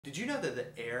Did you know that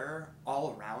the air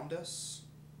all around us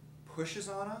pushes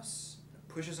on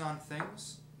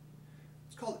things?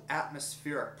 It's called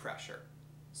atmospheric pressure,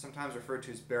 sometimes referred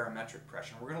to as barometric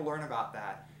pressure. And we're going to learn about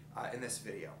that in this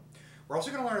video. We're also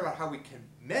going to learn about how we can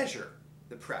measure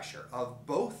the pressure of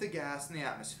both the gas in the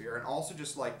atmosphere and also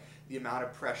just like the amount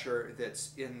of pressure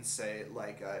that's in, say,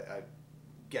 like a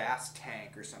gas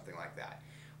tank or something like that.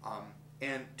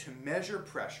 And to measure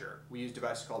pressure, we use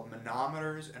devices called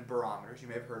manometers and barometers. You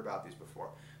may have heard about these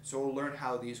before. So we'll learn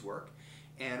how these work.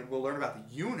 And we'll learn about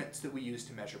the units that we use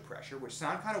to measure pressure, which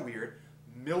sound kind of weird.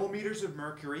 Millimeters of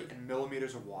mercury and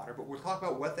millimeters of water. But we'll talk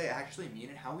about what they actually mean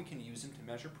and how we can use them to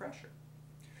measure pressure.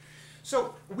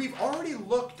 So we've already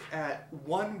looked at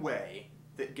one way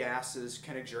that gases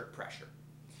can exert pressure.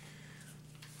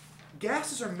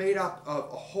 Gases are made up of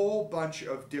a whole bunch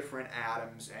of different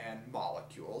atoms and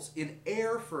molecules. In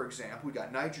air, for example, we've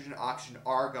got nitrogen, oxygen,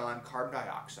 argon, carbon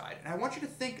dioxide. And I want you to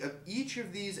think of each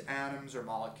of these atoms or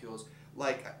molecules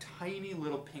like a tiny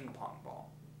little ping pong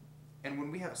ball. And when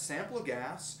we have a sample of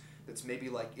gas that's maybe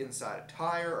like inside a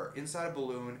tire or inside a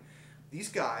balloon, these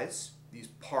guys, these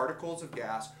particles of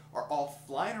gas, are all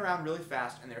flying around really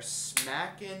fast and they're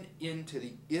smacking into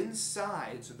the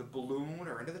insides of the balloon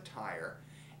or into the tire.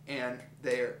 And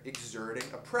they're exerting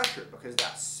a pressure because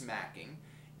that's smacking,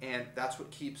 and that's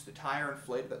what keeps the tire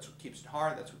inflated, that's what keeps it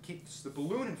hard, that's what keeps the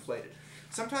balloon inflated.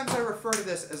 Sometimes I refer to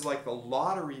this as like the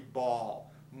lottery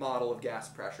ball model of gas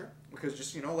pressure, because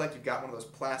just, you know, like you've got one of those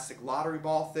plastic lottery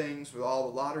ball things with all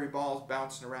the lottery balls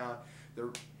bouncing around.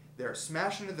 They're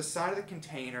smashing into the side of the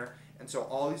container, and so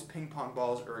all these ping pong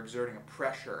balls are exerting a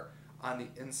pressure on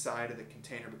the inside of the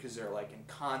container because they're like in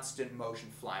constant motion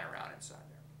flying around inside there.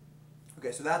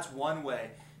 Okay, so that's one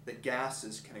way that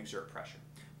gases can exert pressure.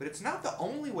 But it's not the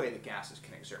only way that gases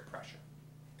can exert pressure.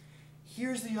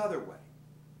 Here's the other way.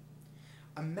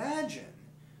 Imagine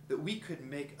that we could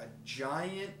make a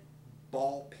giant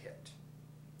ball pit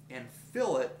and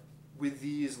fill it with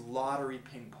these lottery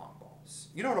ping pong balls.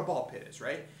 You know what a ball pit is,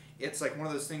 right? It's like one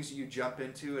of those things that you jump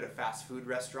into at a fast food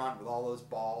restaurant with all those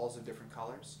balls of different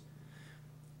colors.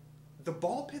 The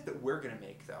ball pit that we're going to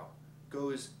make, though,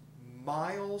 goes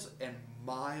miles and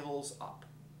miles up,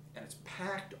 and it's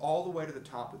packed all the way to the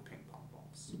top with ping pong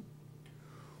balls.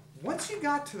 Once you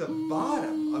got to the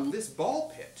bottom of this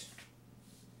ball pit,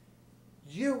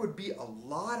 there would be a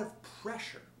lot of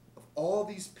pressure of all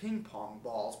these ping pong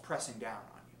balls pressing down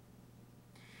on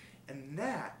you. And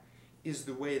that is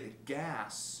the way the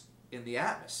gas in the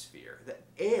atmosphere, the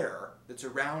air that's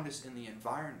around us in the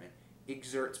environment,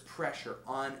 exerts pressure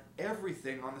on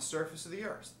everything on the surface of the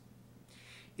earth.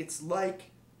 It's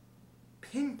like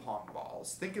ping pong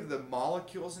balls. Think of the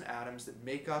molecules and atoms that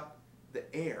make up the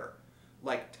air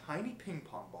like tiny ping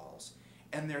pong balls,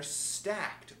 and they're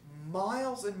stacked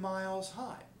miles and miles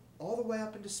high, all the way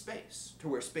up into space, to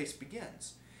where space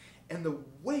begins. And the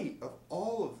weight of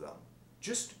all of them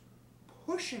just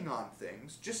pushing on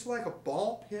things, just like a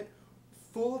ball pit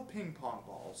full of ping pong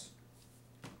balls,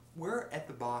 we're at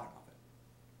the bottom of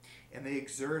it. And they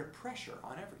exert a pressure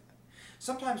on everything.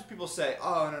 Sometimes people say,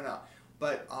 oh, no,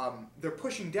 but they're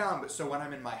pushing down, but so when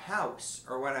I'm in my house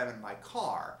or when I'm in my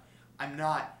car, I'm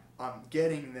not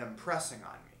getting them pressing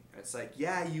on me. And it's like,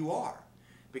 yeah, you are.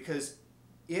 Because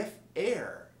if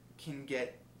air can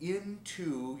get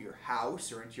into your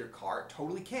house or into your car, it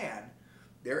totally can,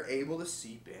 they're able to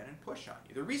seep in and push on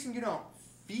you. The reason you don't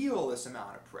feel this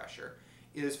amount of pressure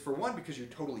is, for one, because you're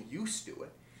totally used to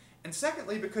it. And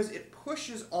secondly, because it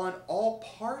pushes on all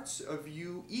parts of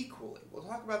you equally. We'll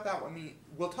talk about that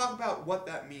we'll talk about what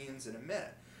that means in a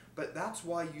minute. But that's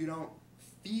why you don't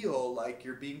feel like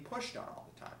you're being pushed on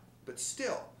all the time. But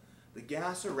still, the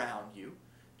gas around you,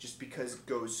 just because it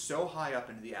goes so high up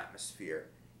into the atmosphere,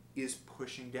 is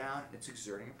pushing down, it's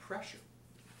exerting a pressure.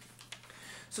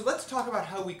 So let's talk about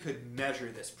how we could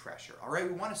measure this pressure. All right,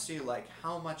 we want to see like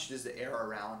how much does the air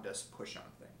around us push on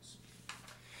things.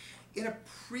 In a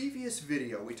previous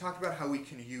video, we talked about how we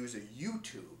can use a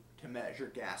U-tube to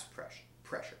measure gas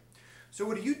pressure. So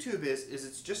what a U-tube is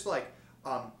it's just like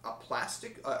a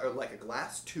plastic, or like a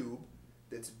glass tube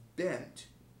that's bent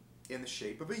in the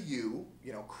shape of a U,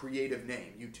 you know, creative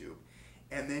name, U-tube,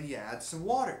 and then you add some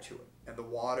water to it. And the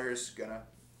water is going to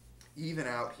even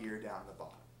out here down the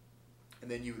bottom.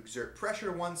 And then you exert pressure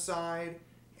to one side,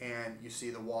 and you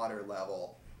see the water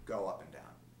level go up and down.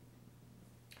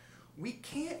 We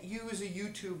can't use a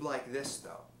U-tube like this,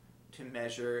 though, to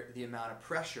measure the amount of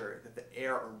pressure that the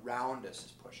air around us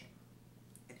is pushing.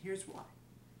 And here's why.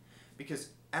 Because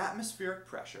atmospheric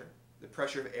pressure, the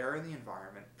pressure of air in the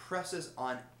environment, presses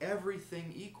on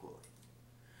everything equally.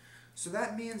 So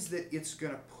that means that it's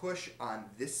going to push on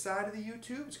this side of the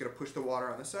U-tube, it's going to push the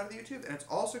water on this side of the U-tube, and it's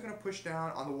also going to push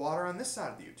down on the water on this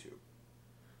side of the U-tube.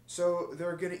 So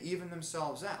they're going to even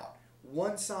themselves out.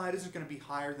 One side isn't going to be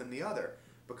higher than the other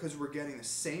because we're getting the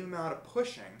same amount of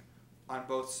pushing on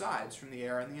both sides from the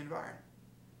air and the environment.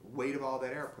 The weight of all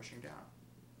that air pushing down.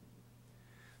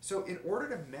 So in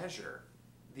order to measure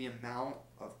the amount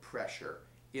of pressure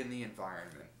in the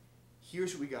environment,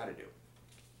 here's what we got to do.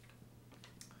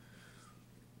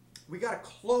 We got to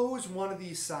close one of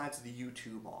these sides of the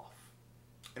U-tube off,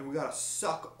 and we got to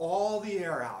suck all the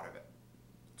air out of it.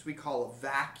 It's what we call a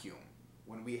vacuum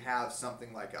when we have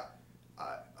something like a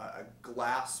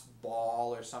glass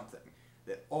ball or something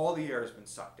that all the air has been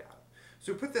sucked out of.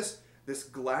 So we put this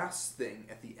glass thing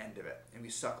at the end of it, and we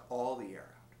suck all the air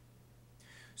out.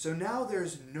 So now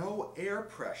there's no air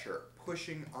pressure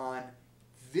pushing on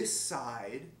this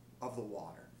side of the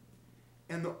water,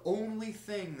 and the only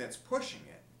thing that's pushing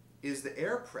it is the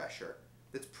air pressure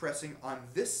that's pressing on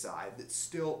this side that's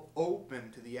still open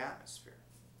to the atmosphere.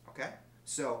 Okay?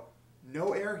 So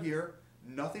no air here,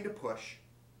 nothing to push.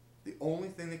 The only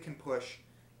thing that can push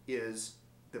is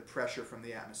the pressure from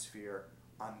the atmosphere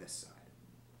on this side.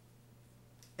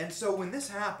 And so when this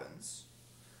happens,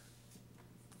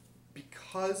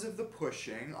 because of the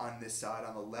pushing on this side,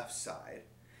 on the left side,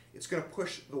 it's going to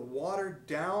push the water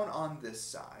down on this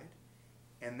side,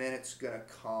 and then it's going to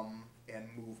come and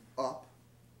move up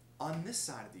on this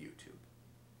side of the U-tube.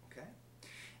 Okay?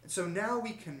 And so now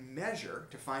we can measure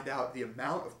to find out the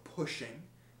amount of pushing,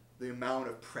 the amount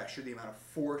of pressure, the amount of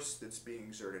force that's being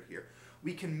exerted here.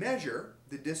 We can measure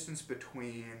the distance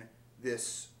between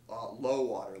this low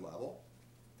water level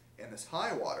and this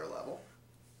high water level,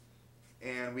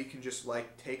 and we can just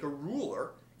like take a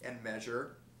ruler and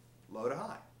measure low to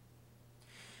high.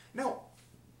 Now,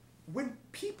 when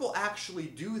people actually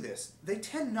do this, they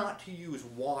tend not to use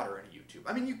water in a U-tube.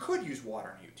 I mean, you could use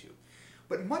water in a U-tube,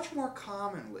 but much more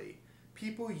commonly,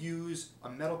 people use a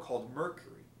metal called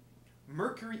mercury.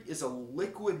 Mercury is a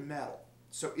liquid metal,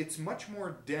 so it's much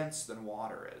more dense than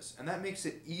water is, and that makes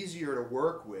it easier to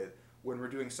work with when we're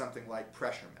doing something like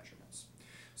pressure measurements.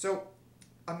 So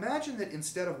imagine that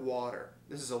instead of water,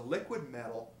 this is a liquid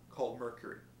metal called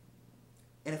mercury.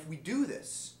 And if we do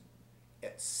this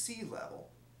at sea level,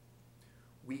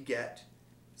 we get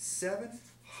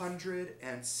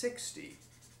 760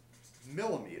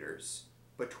 millimeters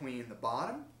between the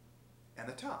bottom and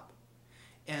the top.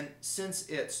 And since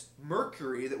it's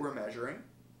mercury that we're measuring,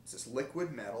 it's this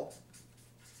liquid metal,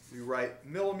 we write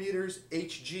millimeters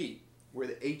Hg, where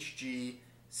the Hg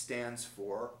stands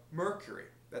for mercury.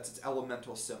 That's its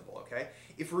elemental symbol, okay?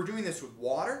 If we're doing this with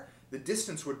water, the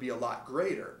distance would be a lot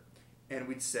greater, and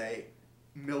we'd say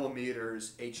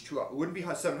millimeters H2O. It wouldn't be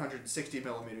 760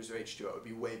 millimeters of H2O. It would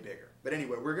be way bigger. But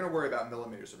anyway, we're going to worry about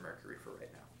millimeters of mercury for right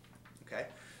now. Okay?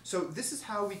 So this is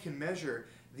how we can measure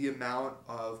the amount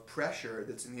of pressure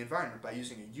that's in the environment by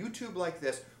using a U-tube like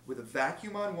this with a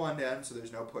vacuum on one end, so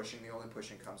there's no pushing. The only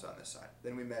pushing comes on this side.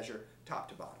 Then we measure top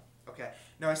to bottom. Okay?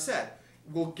 Now I said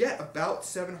we'll get about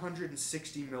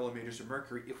 760 millimeters of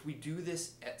mercury if we do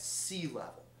this at sea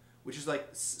level, which is like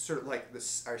sort of like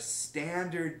our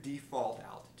standard default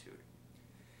altitude.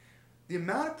 The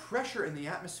amount of pressure in the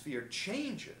atmosphere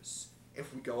changes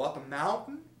if we go up a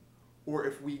mountain or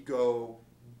if we go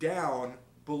down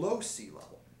below sea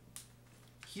level.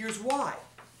 Here's why.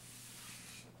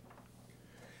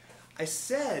 I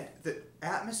said that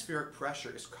atmospheric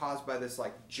pressure is caused by this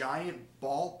like giant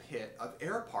ball pit of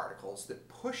air particles that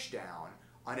push down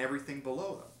on everything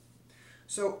below them.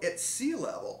 So at sea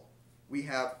level, we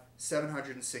have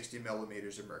 760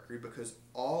 millimeters of mercury because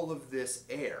all of this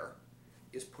air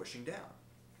is pushing down.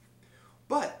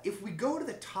 But if we go to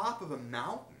the top of a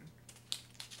mountain,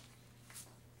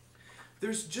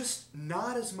 there's just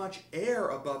not as much air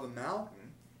above a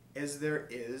mountain as there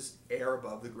is air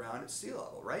above the ground at sea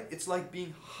level, right? It's like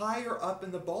being higher up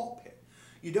in the ball pit.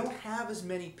 You don't have as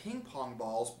many ping pong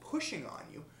balls pushing on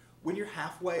you when you're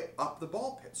halfway up the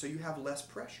ball pit, so you have less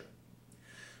pressure.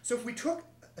 So if we took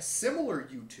a similar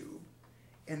U-tube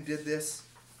and did this,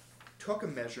 took a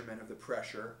measurement of the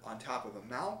pressure on top of a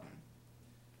mountain,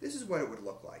 this is what it would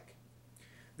look like.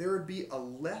 There would be a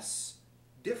less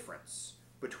difference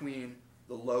between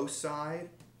the low side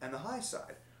and the high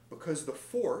side because the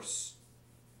force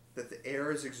that the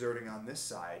air is exerting on this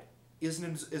side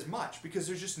isn't as much because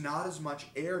there's just not as much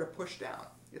air to push down.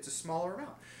 It's a smaller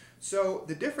amount. So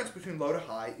the difference between low to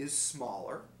high is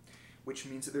smaller, which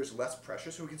means that there's less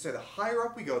pressure. So we can say the higher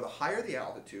up we go, the higher the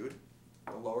altitude,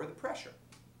 the lower the pressure.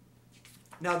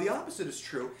 Now the opposite is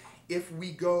true if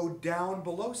we go down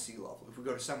below sea level. If we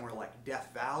go to somewhere like Death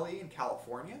Valley in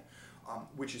California,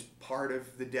 which is part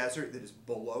of the desert that is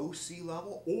below sea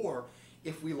level, or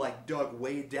if we like dug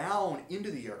way down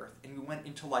into the earth and we went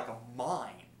into like a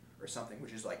mine or something,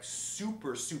 which is like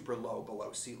super, super low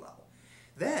below sea level.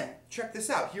 Then, check this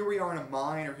out. Here we are in a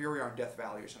mine, or here we are in Death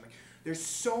Valley or something. There's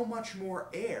so much more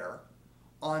air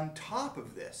on top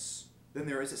of this than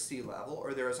there is at sea level,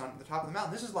 or there is on the top of the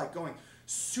mountain. This is like going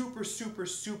super, super,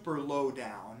 super low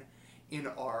down in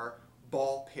our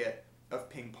ball pit of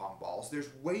ping pong balls. There's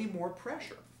way more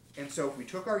pressure. And so if we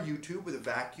took our U-tube with a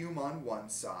vacuum on one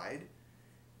side,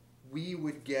 we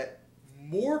would get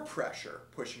more pressure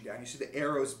pushing down. You see the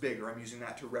arrow's bigger. I'm using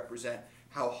that to represent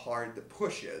how hard the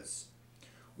push is.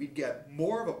 We'd get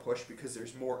more of a push because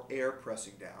there's more air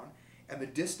pressing down, and the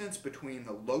distance between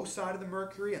the low side of the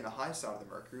mercury and the high side of the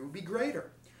mercury would be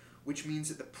greater, which means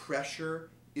that the pressure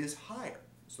is higher.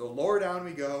 So the lower down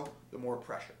we go, the more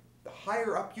pressure. The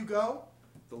higher up you go,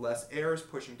 the less air is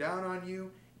pushing down on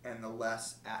you, and the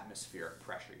less atmospheric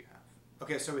pressure you have.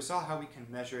 Okay, so we saw how we can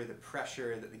measure the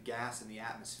pressure that the gas in the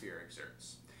atmosphere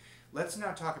exerts. Let's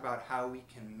now talk about how we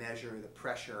can measure the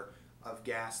pressure of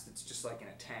gas that's just like in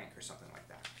a tank or something like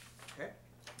that. Okay?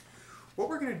 What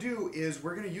we're going to do is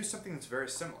we're going to use something that's very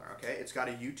similar. Okay? It's got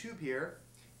a U-tube here,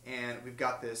 and we've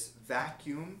got this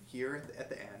vacuum here at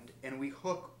the end, and we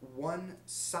hook one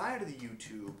side of the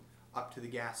U-tube up to the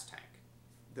gas tank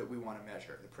that we want to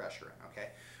measure the pressure in. Okay?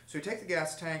 So we take the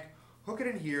gas tank, hook it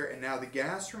in here, and now the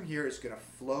gas from here is going to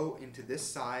flow into this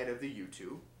side of the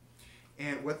U-tube.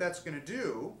 And what that's going to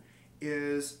do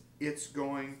is it's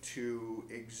going to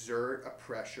exert a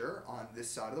pressure on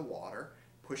this side of the water,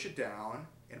 push it down,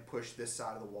 and push this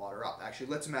side of the water up. Actually,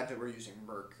 let's imagine we're using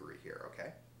mercury here,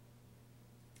 okay?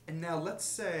 And now let's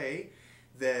say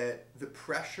that the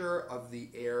pressure of the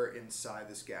air inside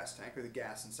this gas tank, or the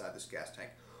gas inside this gas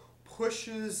tank,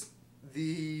 pushes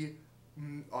the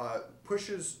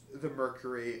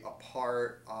mercury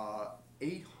apart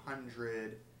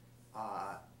 800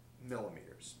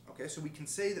 millimeters. Okay, so we can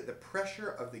say that the pressure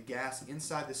of the gas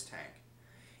inside this tank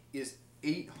is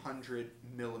 800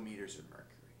 millimeters of mercury.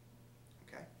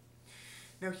 Okay.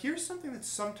 Now here's something that's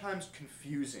sometimes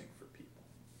confusing for people.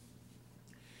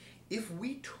 If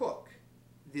we took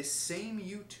this same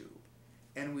U-tube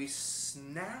and we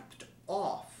snapped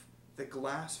off the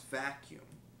glass vacuum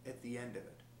at the end of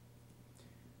it,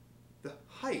 the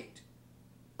height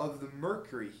of the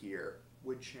mercury here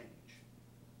would change.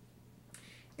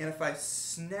 And if I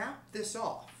snap this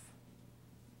off,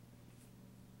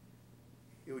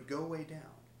 it would go way down.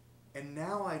 And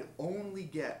now I'd only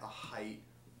get a height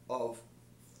of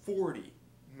 40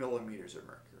 millimeters of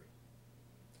mercury.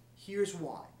 Here's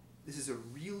why. This is a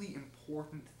really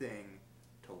important thing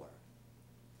to learn.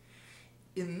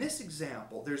 In this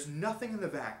example, there's nothing in the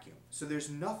vacuum, so there's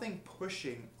nothing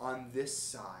pushing on this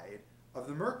side of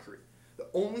the mercury. The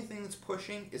only thing that's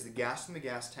pushing is the gas from the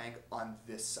gas tank on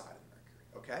this side of the mercury.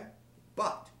 Okay?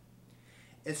 But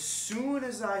as soon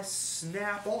as I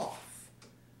snap off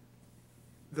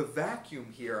the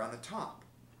vacuum here on the top,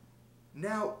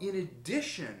 now in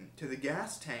addition to the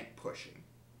gas tank pushing,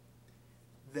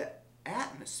 the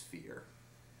atmosphere,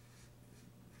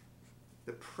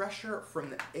 the pressure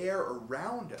from the air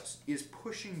around us is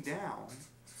pushing down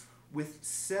with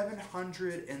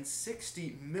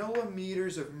 760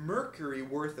 millimeters of mercury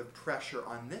worth of pressure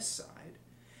on this side.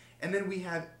 And then we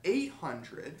have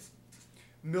 800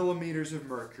 millimeters of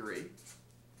mercury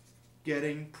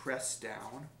getting pressed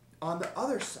down on the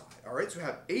other side. All right, so we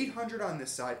have 800 on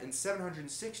this side and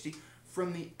 760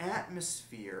 from the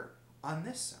atmosphere on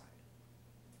this side.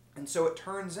 And so it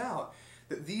turns out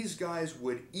that these guys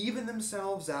would even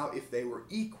themselves out if they were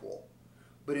equal,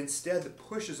 but instead the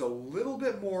push is a little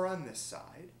bit more on this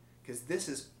side, because this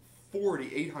is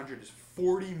 40, 800 is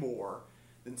 40 more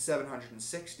than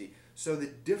 760. So the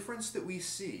difference that we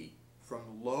see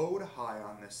from low to high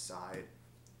on this side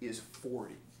is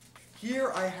 40.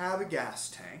 Here I have a gas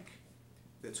tank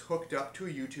that's hooked up to a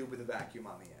U-tube with a vacuum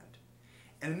on the end.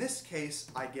 And in this case,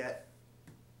 I get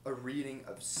a reading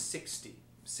of 60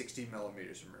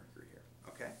 millimeters of mercury here.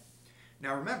 Okay?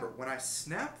 Now remember, when I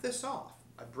snap this off,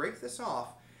 I break this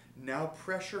off, now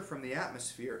pressure from the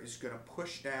atmosphere is going to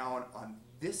push down on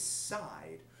this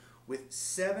side with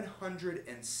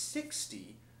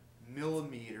 760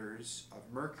 millimeters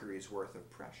of mercury's worth of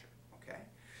pressure. Okay?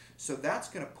 So that's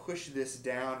going to push this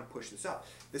down and push this up.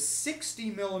 The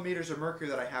 60 millimeters of mercury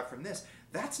that I have from this,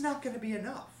 that's not going to be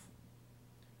enough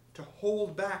to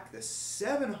hold back the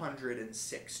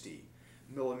 760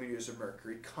 millimeters of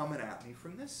mercury coming at me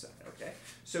from this side. Okay?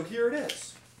 So here it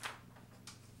is.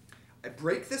 I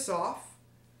break this off,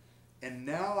 and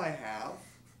now I have,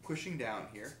 pushing down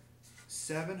here,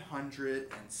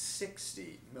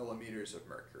 760 millimeters of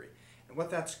mercury. And what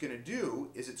that's going to do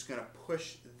is it's going to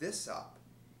push this up,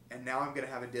 and now I'm going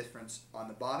to have a difference on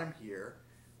the bottom here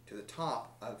to the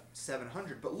top of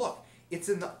 700. But look, it's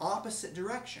in the opposite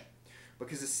direction,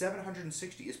 because the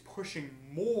 760 is pushing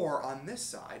more on this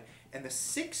side, and the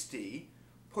 60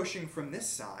 pushing from this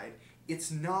side,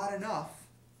 it's not enough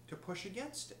to push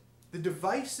against it. The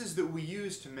devices that we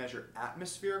use to measure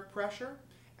atmospheric pressure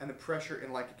and the pressure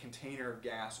in like a container of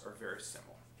gas are very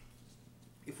similar.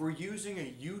 If we're using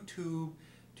a U-tube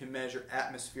to measure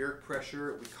atmospheric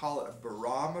pressure, we call it a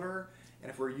barometer. And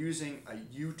if we're using a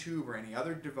U-tube or any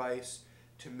other device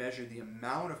to measure the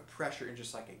amount of pressure in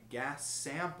just like a gas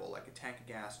sample, like a tank of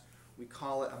gas, we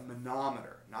call it a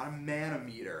manometer. Not a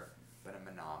manometer, but a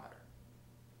manometer.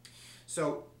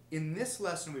 So in this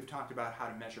lesson, we've talked about how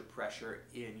to measure pressure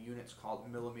in units called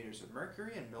millimeters of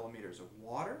mercury and millimeters of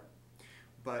water.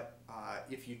 But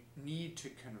if you need to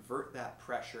convert that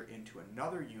pressure into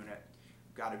another unit,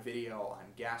 we've got a video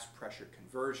on gas pressure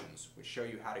conversions, which show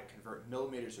you how to convert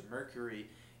millimeters of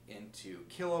mercury into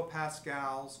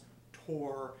kilopascals,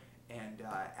 torr, and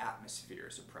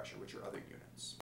atmospheres of pressure, which are other units.